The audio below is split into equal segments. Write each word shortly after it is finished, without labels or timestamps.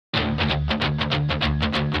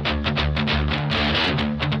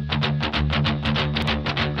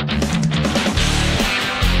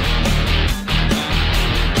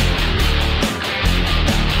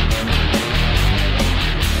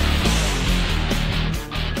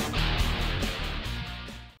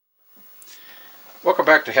Welcome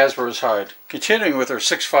back to Hasbro's Hide. Continuing with our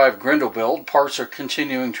 6.5 Grendel build, parts are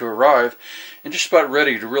continuing to arrive and just about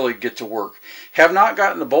ready to really get to work. Have not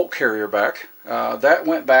gotten the bolt carrier back. That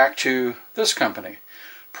went back to this company,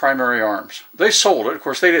 Primary Arms. They sold it. Of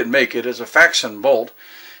course, they didn't make it as a Faxon bolt,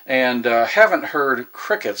 and haven't heard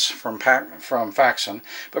crickets from Faxon.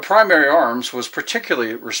 But Primary Arms was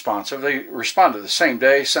particularly responsive. They responded the same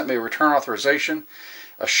day, sent me a return authorization,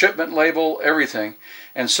 a shipment label, everything.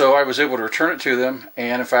 And so I was able to return it to them,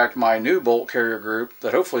 and in fact my new bolt carrier group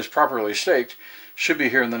that hopefully is properly staked should be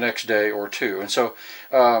here in the next day or two. And so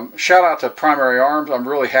shout out to Primary Arms. I'm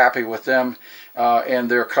really happy with them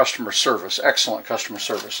and their customer service, excellent customer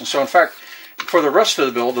service. And so in fact for the rest of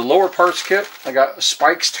the build, the lower parts kit, I got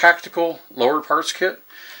Spike's Tactical lower parts kit.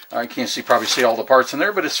 I can't probably see all the parts in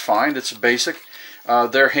there, but it's fine, it's basic.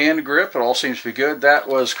 Their hand grip, it all seems to be good. That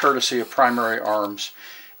was courtesy of Primary Arms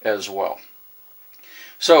as well.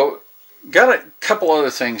 So, got a couple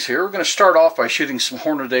other things here. We're going to start off by shooting some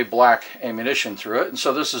Hornady Black ammunition through it. And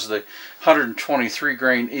so this is the 123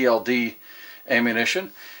 grain ELD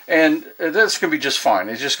ammunition. And that's going to be just fine.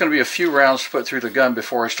 It's just going to be a few rounds to put through the gun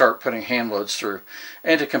before I start putting hand loads through.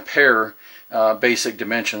 And to compare basic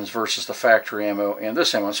dimensions versus the factory ammo and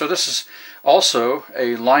this ammo. So this is also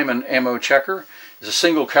a Lyman ammo checker. It's a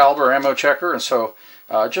single caliber ammo checker. And so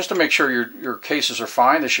just to make sure your cases are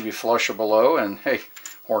fine, they should be flush or below. And hey,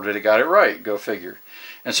 Hornady got it right, go figure.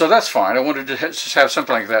 And so that's fine. I wanted to just have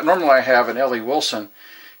something like that. Normally I have an L.E. Wilson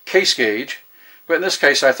case gauge, but in this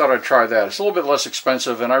case I thought I'd try that. It's a little bit less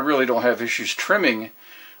expensive, and I really don't have issues trimming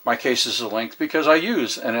my cases of length because I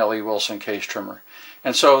use an L.E. Wilson case trimmer.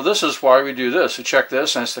 And so this is why we do this. We check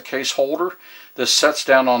this, and it's the case holder. This sets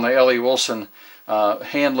down on the L.E. Wilson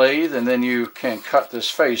hand lathe, and then you can cut this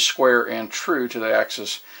face square and true to the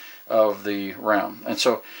axis of the round. And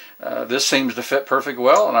so this seems to fit perfect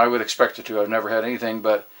well, and I would expect it to. I've never had anything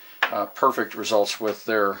but perfect results with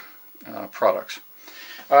their products.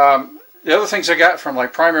 The other things I got from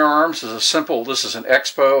like Primary Arms is a simple, this is an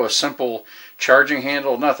Expo, a simple charging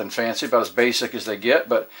handle, nothing fancy, about as basic as they get,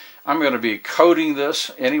 but I'm going to be coating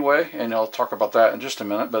this anyway, and I'll talk about that in just a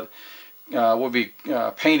minute, but we'll be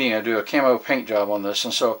painting, I do a camo paint job on this,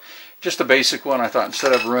 and so just a basic one. I thought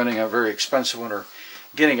instead of ruining a very expensive one or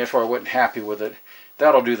getting it where I wasn't happy with it,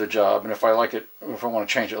 that'll do the job, and if I like it, if I want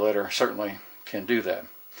to change it later, I certainly can do that.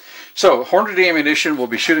 So Hornady ammunition, we'll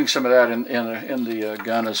be shooting some of that in the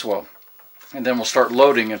gun as well. And then we'll start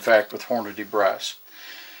loading, in fact, with Hornady brass.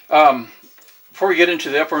 Before we get into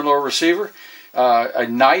the upper and lower receiver, a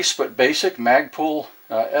nice but basic Magpul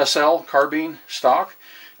SL carbine stock.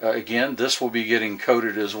 Again, this will be getting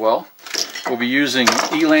coated as well. We'll be using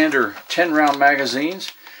Elander 10-round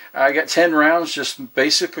magazines. I got 10 rounds just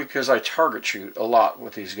basically because I target shoot a lot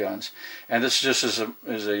with these guns. And this just is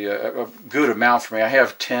a good amount for me. I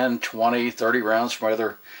have 10, 20, 30 rounds for my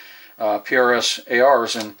other PRS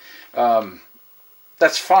ARs, and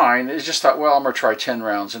that's fine. It's just thought, well, I'm going to try 10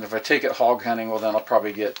 rounds. And if I take it hog hunting, well, then I'll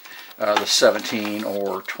probably get the 17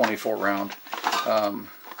 or 24 round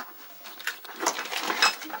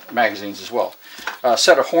magazines as well. A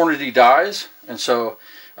set of Hornady dies, and so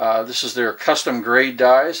this is their custom grade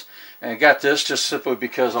dies, and I got this just simply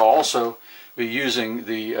because I'll also be using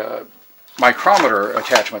the micrometer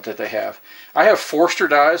attachment that they have. I have Forster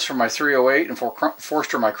dies from my 308 and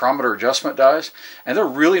Forster micrometer adjustment dies, and they're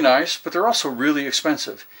really nice, but they're also really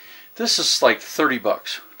expensive. This is like 30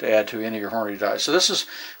 bucks to add to any of your Hornady dies. So this is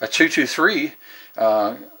a 223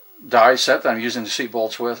 die set that I'm using the seat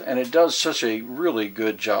bolts with, and it does such a really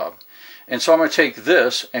good job. And so I'm going to take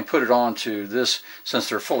this and put it onto this, since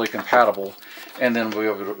they're fully compatible, and then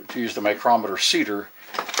we'll be able to use the micrometer seater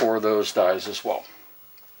for those dies as well.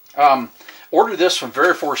 Ordered this from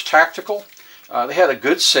Veriforce Tactical. They had a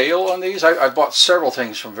good sale on these. I bought several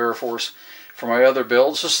things from Veriforce for my other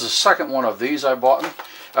builds. This is the second one of these I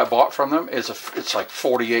bought from them. It's like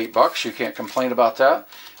 48 bucks. You can't complain about that.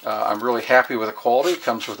 I'm really happy with the quality. It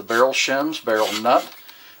comes with the barrel shims, barrel nut,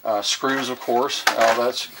 screws, of course. All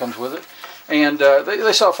that comes with it. And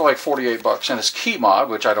they sell it for like 48 bucks. And it's key mod,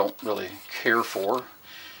 which I don't really care for.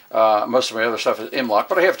 Most of my other stuff is M-Lock,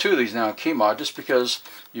 but I have two of these now in key mod just because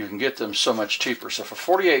you can get them so much cheaper. So for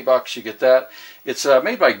 48 bucks you get that. It's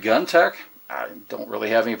made by GunTech. I don't really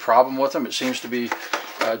have any problem with them. It seems to be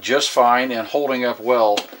just fine and holding up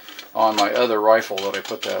well on my other rifle that I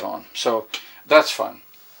put that on. So that's fun.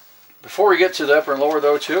 Before we get to the upper and lower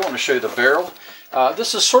though too, I want to show you the barrel.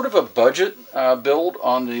 This is sort of a budget build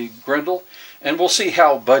on the Grendel, and we'll see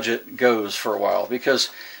how budget goes for a while, because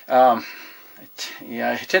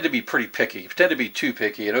yeah, I tend to be pretty picky. I tend to be too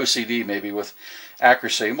picky, an OCD maybe with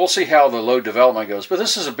accuracy. And we'll see how the load development goes. But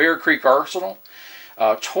this is a Bear Creek Arsenal.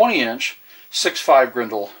 20-inch 6.5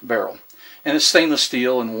 Grendel barrel. And it's stainless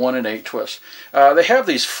steel and 1 8 twist. They have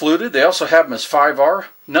these fluted. They also have them as 5R,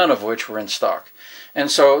 none of which were in stock. And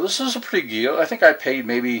so this is a pretty good deal. I think I paid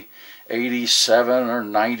maybe $87 or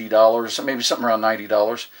 $90, maybe something around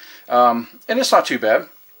 $90. And it's not too bad.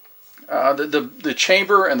 The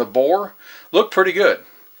chamber and the bore look pretty good.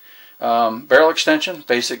 Barrel extension,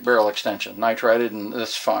 basic barrel extension, nitrided, and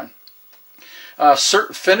that's fine.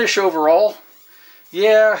 Finish overall,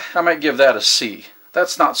 yeah, I might give that a C.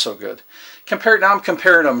 That's not so good. Now I'm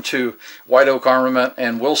comparing them to White Oak Armament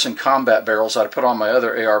and Wilson Combat barrels that I put on my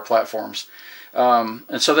other AR platforms.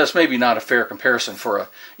 And so that's maybe not a fair comparison for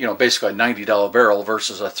a, basically a $90 barrel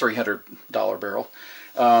versus a $300 barrel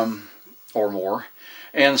or more.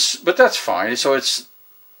 But that's fine. So it's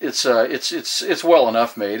well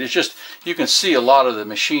enough made. It's just you can see a lot of the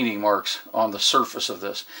machining marks on the surface of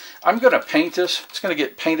this. I'm going to paint this. It's going to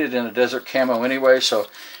get painted in a desert camo anyway, so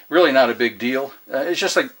really not a big deal. It's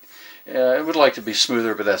just like it would like to be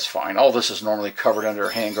smoother, but that's fine. All this is normally covered under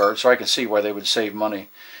a handguard, so I can see why they would save money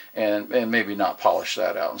and maybe not polish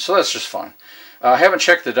that out. So that's just fine. I haven't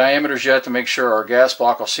checked the diameters yet to make sure our gas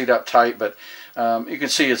block will seat up tight, but you can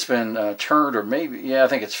see it's been turned, or maybe, yeah, I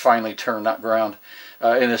think it's finally turned, not ground,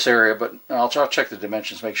 in this area. But I'll check the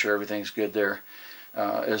dimensions, make sure everything's good there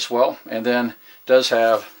as well. And then it does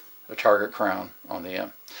have a target crown on the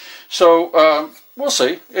end. So we'll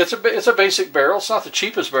see. It's a basic barrel. It's not the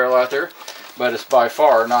cheapest barrel out there, but it's by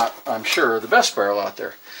far not, I'm sure, the best barrel out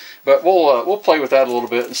there. But we'll play with that a little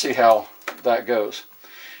bit and see how that goes.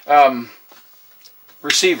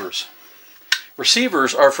 Receivers.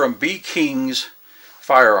 Receivers are from B. King's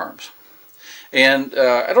Firearms. And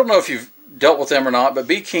I don't know if you've dealt with them or not, but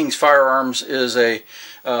B. King's Firearms is a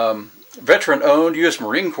veteran-owned, U.S.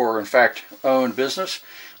 Marine Corps, in fact, owned business.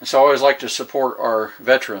 And so I always like to support our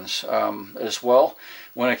veterans as well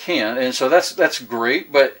when I can. And so that's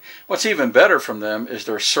great, but what's even better from them is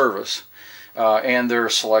their service and their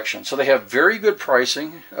selection. So they have very good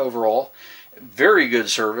pricing overall, very good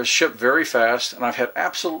service, ship very fast, and I've had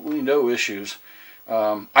absolutely no issues.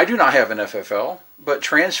 I do not have an FFL, but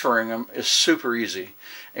transferring them is super easy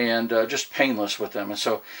and just painless with them. And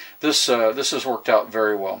so this has worked out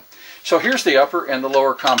very well. So here's the upper and the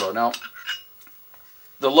lower combo. Now,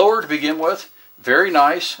 the lower to begin with, very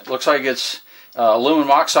nice. It looks like it's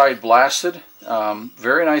aluminum oxide blasted.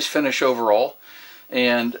 Very nice finish overall,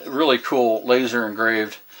 and really cool laser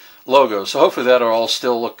engraved logo. So hopefully that'll all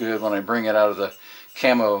still look good when I bring it out of the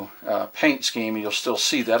camo paint scheme. You'll still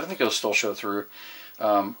see that. I think it'll still show through.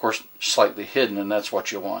 Of course, slightly hidden, and that's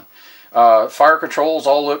what you want. Fire controls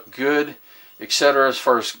all look good, etc. As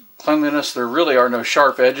far as cleanliness, there really are no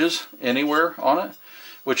sharp edges anywhere on it,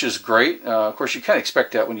 which is great. Of course, you kind of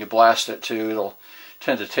expect that when you blast it too. It'll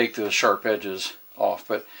tend to take those sharp edges off.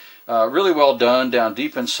 But really well done down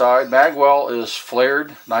deep inside. Magwell is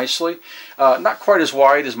flared nicely. Not quite as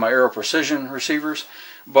wide as my Aero Precision receivers,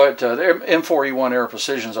 but the M4E1 Aero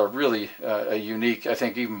Precisions are really a unique, I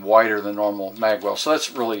think even wider than normal magwell. So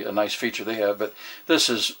that's really a nice feature they have. But this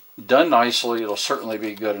is done nicely. It'll certainly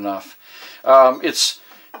be good enough. It's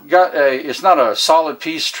not a solid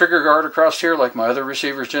piece trigger guard across here like my other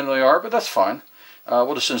receivers generally are, but that's fine.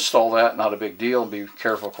 We'll just install that, not a big deal. Be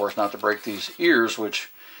careful, of course, not to break these ears, which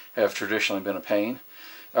have traditionally been a pain.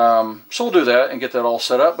 So we'll do that and get that all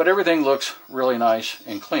set up, but everything looks really nice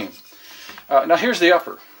and clean. Now here's the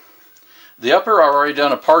upper. The upper, I've already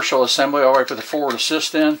done a partial assembly all the way for the forward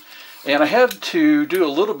assist in, and I had to do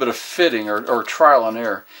a little bit of fitting or trial and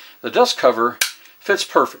error. The dust cover fits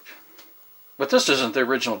perfect, but this isn't the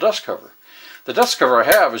original dust cover. The dust cover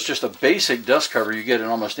I have is just a basic dust cover you get in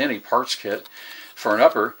almost any parts kit for an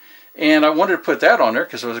upper, and I wanted to put that on there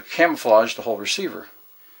because it was a camouflage the whole receiver.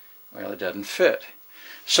 Well, it doesn't fit.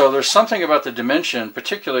 So there's something about the dimension,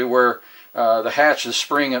 particularly where the hatch, the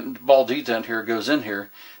spring and ball detent here goes in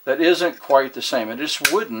here, that isn't quite the same. It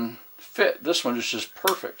just wouldn't fit. This one is just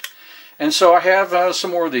perfect. And so I have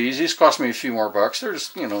some more of these. These cost me a few more bucks. They're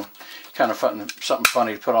just, kind of fun, something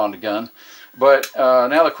funny to put on the gun. But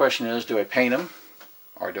now the question is, do I paint them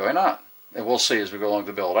or do I not? And we'll see as we go along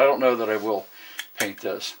the build. I don't know that I will paint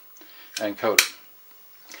this and coat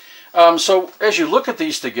it. So as you look at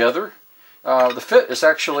these together, the fit is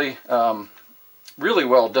actually really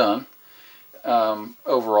well done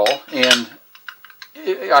overall, and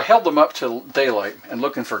I held them up to daylight and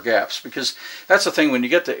looking for gaps, because that's the thing when you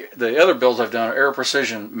get the other builds I've done are Aero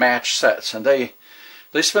Precision match sets, and they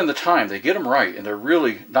spend the time, they get them right, and they're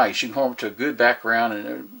really nice. You can hold them to a good background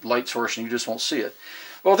and a light source and you just won't see it.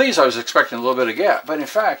 Well, these I was expecting a little bit of gap, but in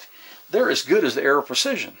fact they're as good as the Aero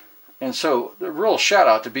Precision. And so, a real shout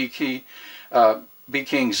out to B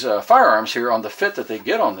King's firearms here on the fit that they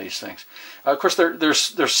get on these things. Of course, they're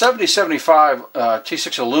 70-75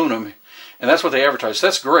 T6 aluminum, and that's what they advertise. So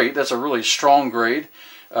that's great. That's a really strong grade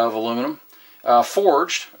of aluminum.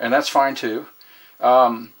 Forged, and that's fine too.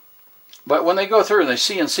 But when they go through and they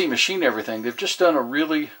CNC machine everything, they've just done a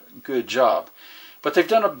really good job. But they've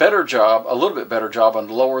done a better job, a little bit better job on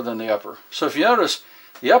the lower than the upper. So if you notice,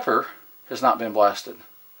 the upper has not been blasted.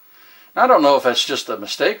 Now, I don't know if that's just a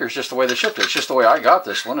mistake or it's just the way they shipped it. It's just the way I got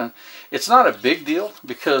this one. And it's not a big deal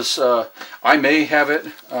because I may have it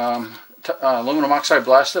aluminum oxide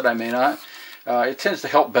blasted, I may not. It tends to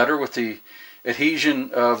help better with the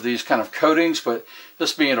adhesion of these kind of coatings, but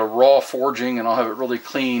this being a raw forging and I'll have it really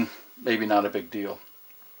clean, maybe not a big deal.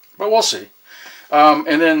 But we'll see.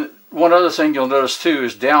 And then one other thing you'll notice too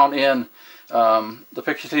is down in the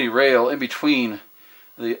Picatinny rail, in between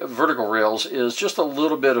the vertical rails, is just a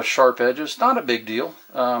little bit of sharp edges. Not a big deal.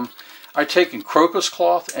 I've taken crocus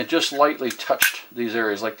cloth and just lightly touched these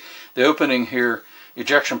areas. Like the opening here,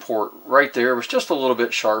 ejection port right there was just a little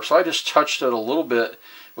bit sharp, so I just touched it a little bit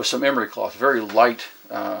with some emery cloth, very light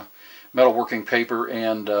metalworking paper,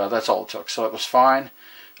 and that's all it took. So it was fine.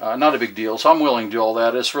 Not a big deal. So I'm willing to do all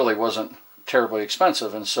that. This really wasn't terribly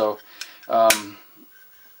expensive, and so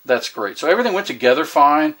that's great. So everything went together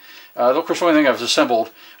fine. Of course, the only thing I've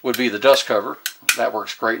assembled would be the dust cover. That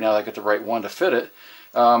works great now that I get the right one to fit it.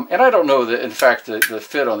 And I don't know that, in fact, the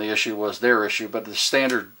fit on the issue was their issue, but the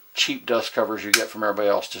standard cheap dust covers you get from everybody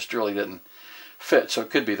else just really didn't fit. So it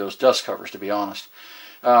could be those dust covers, to be honest,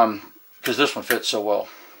 because this one fits so well.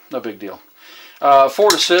 No big deal.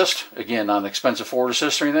 Forward assist, again, not an expensive forward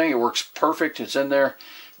assist or anything. It works perfect. It's in there.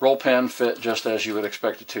 Roll pin fit just as you would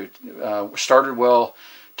expect it to. Started well,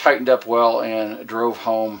 tightened up well, and drove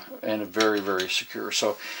home, and very, very secure.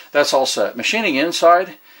 So that's all set. Machining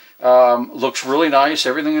inside looks really nice.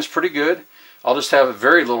 Everything is pretty good. I'll just have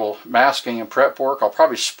very little masking and prep work. I'll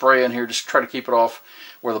probably spray in here, just try to keep it off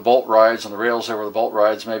where the bolt rides, on the rails there where the bolt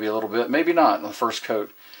rides, maybe a little bit, maybe not in the first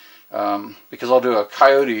coat, because I'll do a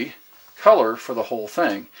coyote color for the whole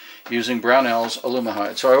thing using Brownell's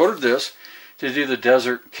Alumihide. So I ordered this to do the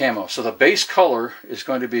desert camo. So the base color is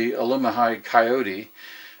going to be Alumihide Coyote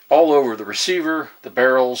all over the receiver, the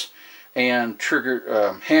barrels, and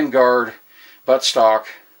trigger, handguard, buttstock,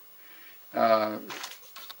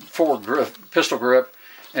 forward grip, pistol grip,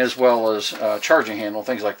 as well as charging handle,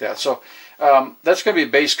 things like that. So that's going to be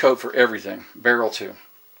a base coat for everything, barrel too.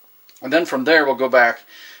 And then from there we'll go back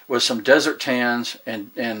with some desert tans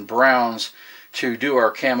and browns to do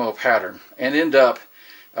our camo pattern, and end up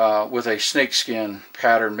with a snakeskin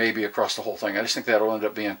pattern maybe across the whole thing. I just think that'll end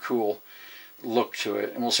up being a cool look to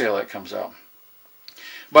it, and we'll see how that comes out.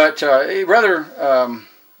 But a rather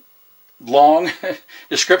long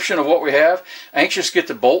description of what we have. Anxious to get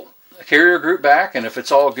the bolt carrier group back, and if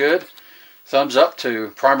it's all good, thumbs up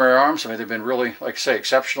to Primary Arms. I mean, they've been really, like I say,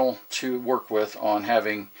 exceptional to work with on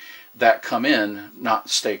having that come in not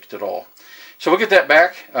staked at all. So we'll get that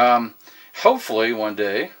back. Hopefully one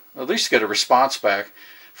day, at least get a response back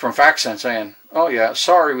from FactSense saying, oh yeah,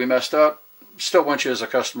 sorry we messed up, still want you as a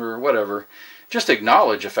customer or whatever. Just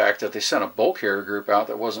acknowledge the fact that they sent a bolt carrier group out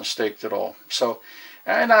that wasn't staked at all. So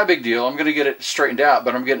not a big deal. I'm going to get it straightened out,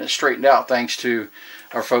 but I'm getting it straightened out thanks to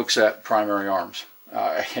our folks at Primary Arms.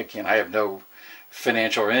 Again, I have no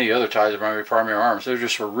financial or any other ties to Primary Arms. They're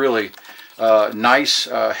just a really nice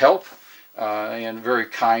help and very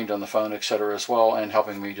kind on the phone, etc. as well, and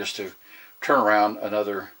helping me just to turn around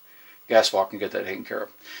another gas walk and get that taken care of.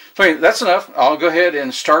 So anyway, that's enough. I'll go ahead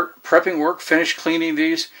and start prepping work, finish cleaning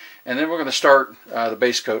these, and then we're going to start the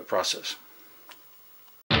base coat process.